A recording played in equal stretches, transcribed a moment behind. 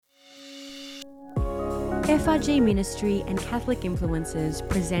FRG Ministry and Catholic Influencers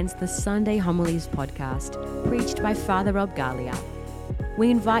presents the Sunday Homilies podcast, preached by Father Rob Galea. We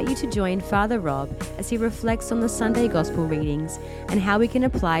invite you to join Father Rob as he reflects on the Sunday Gospel readings and how we can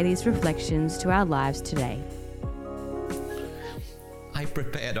apply these reflections to our lives today. I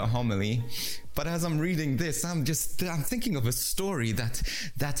prepared a homily, but as I'm reading this, I'm thinking of a story that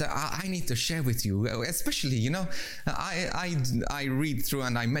I need to share with you. Especially, I read through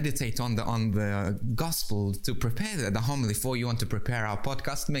and I meditate on the gospel to prepare the homily. For you want to prepare our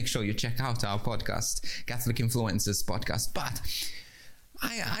podcast, make sure you check out our podcast, Catholic Influencers podcast. But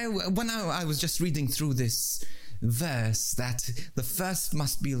when I was just reading through this verse, that the first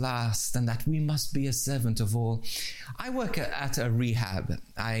must be last and that we must be a servant of all. I work at a rehab.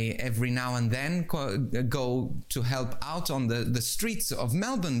 I every now and then go to help out on the streets of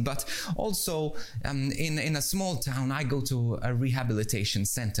Melbourne, but also in a small town I go to a rehabilitation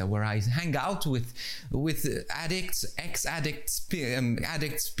center where I hang out with addicts, ex-addicts,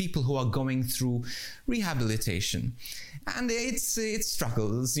 addicts, people who are going through rehabilitation. And it's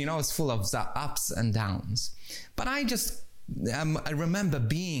struggles, it's full of ups and downs. But I remember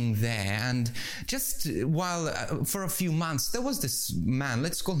being there, and just for a few months, there was this man,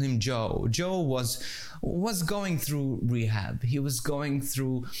 let's call him Joe. Joe was going through rehab. He was going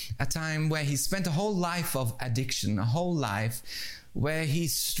through a time where he spent a whole life of addiction, a whole life where he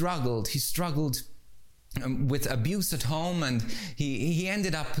struggled with abuse at home, and he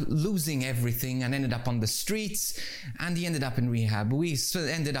ended up losing everything and ended up on the streets, and he ended up in rehab. We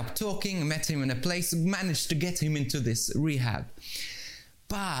ended up talking, met him in a place, managed to get him into this rehab.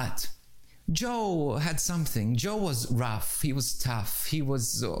 But Joe had something. Joe was rough. He was tough. He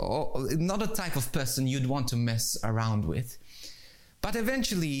was not a type of person you'd want to mess around with. But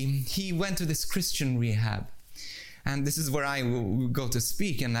eventually he went to this Christian rehab. And this is where I go to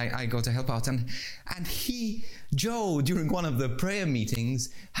speak and I go to help out. And Joe, during one of the prayer meetings,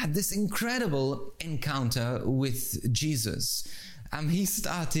 had this incredible encounter with Jesus.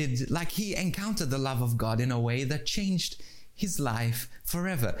 He encountered the love of God in a way that changed his life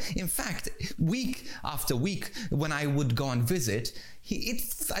forever. In fact, week after week, when I would go and visit,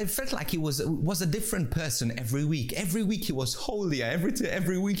 I felt like he was a different person every week. Every week he was holier.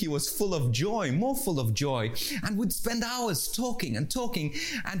 Every week he was full of joy, more full of joy, and would spend hours talking,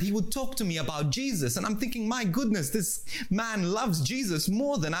 and he would talk to me about Jesus. And I'm thinking, my goodness, this man loves Jesus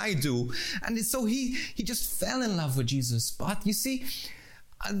more than I do. And so he just fell in love with Jesus. But you see,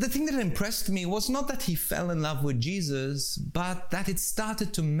 the thing that impressed me was not that he fell in love with Jesus, but that it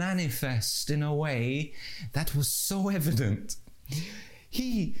started to manifest in a way that was so evident.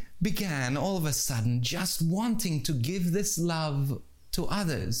 He began all of a sudden just wanting to give this love to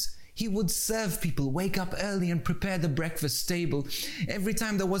others. He would serve people, wake up early and prepare the breakfast table. Every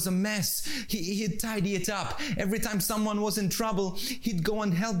time there was a mess, he'd tidy it up. Every time someone was in trouble, he'd go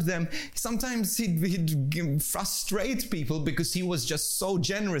and help them. Sometimes he'd frustrate people because he was just so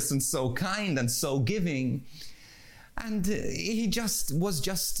generous and so kind and so giving. And he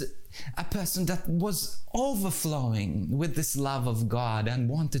was a person that was overflowing with this love of God and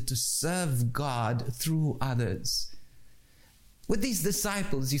wanted to serve God through others. With these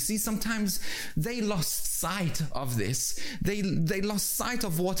disciples, you see, sometimes they lost sight of this. They lost sight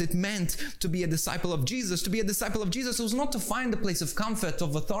of what it meant to be a disciple of Jesus. To be a disciple of Jesus was not to find a place of comfort,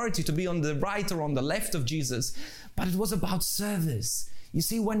 of authority, to be on the right or on the left of Jesus, but it was about service. You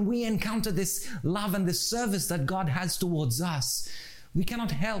see, when we encounter this love and this service that God has towards us, we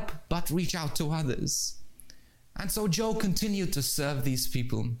cannot help but reach out to others. And so Joe continued to serve these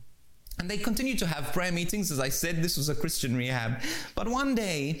people. And they continued to have prayer meetings. As I said, this was a Christian rehab. But one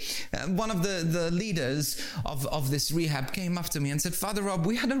day, one of the leaders of this rehab came up to me and said, "Father Rob,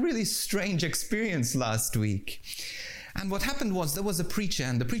 we had a really strange experience last week." And what happened was there was a preacher,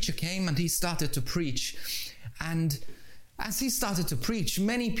 and the preacher came and he started to preach. And as he started to preach,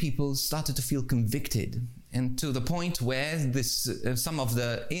 many people started to feel convicted, and to the point where some of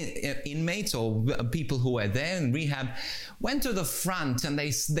the inmates or people who were there in rehab went to the front and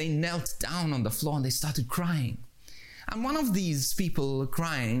they knelt down on the floor and they started crying. And one of these people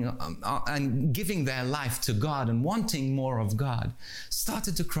crying and giving their life to God and wanting more of God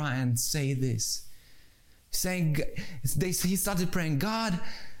started to cry and say this, he started praying, "God,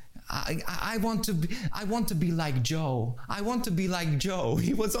 I want to be like Joe. I want to be like Joe."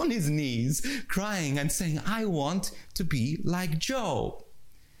 He was on his knees crying and saying, "I want to be like Joe."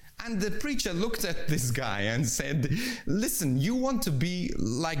 And the preacher looked at this guy and said, "Listen, you want to be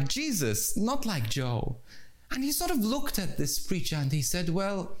like Jesus, not like Joe." And he sort of looked at this preacher and he said,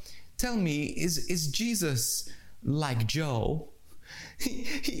 "Well, tell me, is Jesus like Joe?"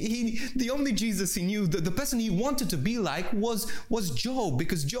 The only Jesus he knew, the person he wanted to be like was Job,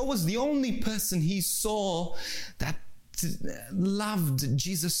 because Job was the only person he saw that loved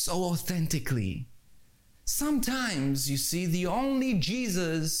Jesus so authentically. Sometimes, you see, the only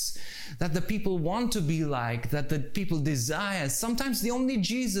Jesus that the people want to be like, that the people desire, sometimes the only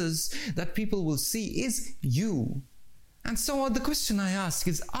Jesus that people will see is you. And so the question I ask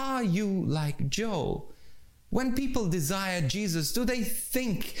is, are you like Job? When people desire Jesus, do they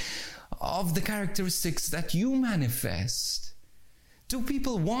think of the characteristics that you manifest? Do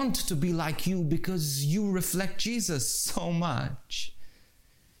people want to be like you because you reflect Jesus so much?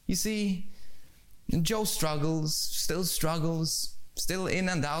 You see, Joe struggles, still in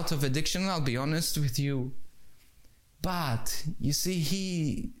and out of addiction, I'll be honest with you. But, you see,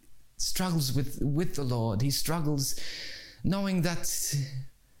 he struggles with the Lord. He struggles knowing that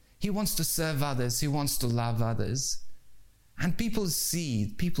he wants to serve others, he wants to love others. And people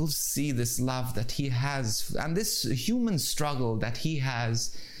see this love that he has, and this human struggle that he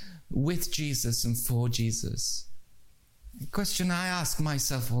has with Jesus and for Jesus. The question I ask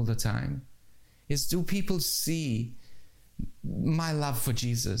myself all the time is, do people see my love for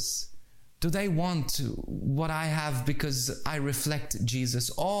Jesus? Do they want what I have because I reflect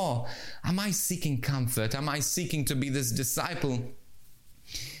Jesus? Or am I seeking comfort? Am I seeking to be this disciple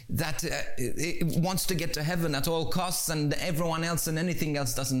that wants to get to heaven at all costs, and everyone else and anything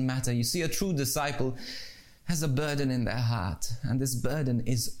else doesn't matter? You see, a true disciple has a burden in their heart, and this burden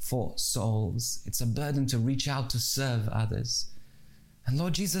is for souls. It's a burden to reach out to serve others. And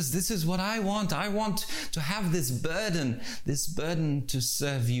Lord Jesus, this is what I want. I want to have this burden to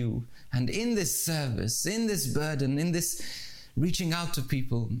serve you. And in this service, in this burden, in this reaching out to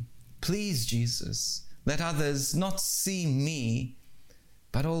people, please, Jesus, let others not see me,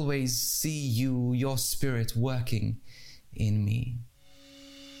 but always see you, your Spirit working in me.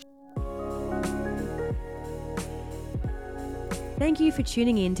 Thank you for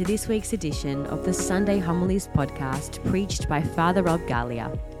tuning in to this week's edition of the Sunday Homilies podcast preached by Father Rob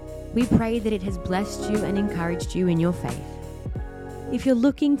Galea. We pray that it has blessed you and encouraged you in your faith. If you're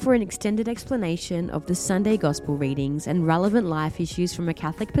looking for an extended explanation of the Sunday Gospel readings and relevant life issues from a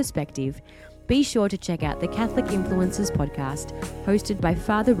Catholic perspective, be sure to check out the Catholic Influencers podcast hosted by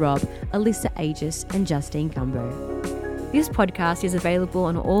Father Rob, Alyssa Aegis and Justine Cumbo. This podcast is available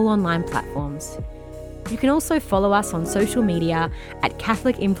on all online platforms. You can also follow us on social media at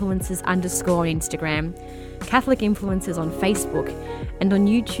Catholic Influencers _ on Instagram, Catholic Influencers on Facebook, and on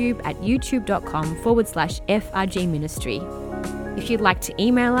YouTube at youtube.com/FRG Ministry. If you'd like to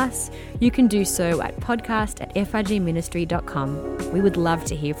email us, you can do so at podcast@frgministry.com. We would love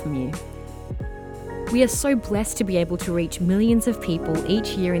to hear from you. We are so blessed to be able to reach millions of people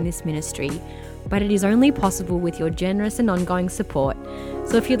each year in this ministry, but it is only possible with your generous and ongoing support.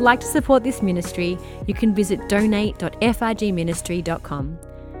 So if you'd like to support this ministry, you can visit donate.frgministry.com.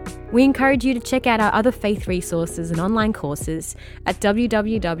 We encourage you to check out our other faith resources and online courses at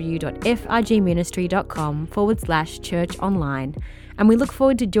www.frgministry.com/church online. And we look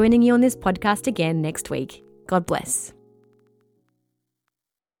forward to joining you on this podcast again next week. God bless.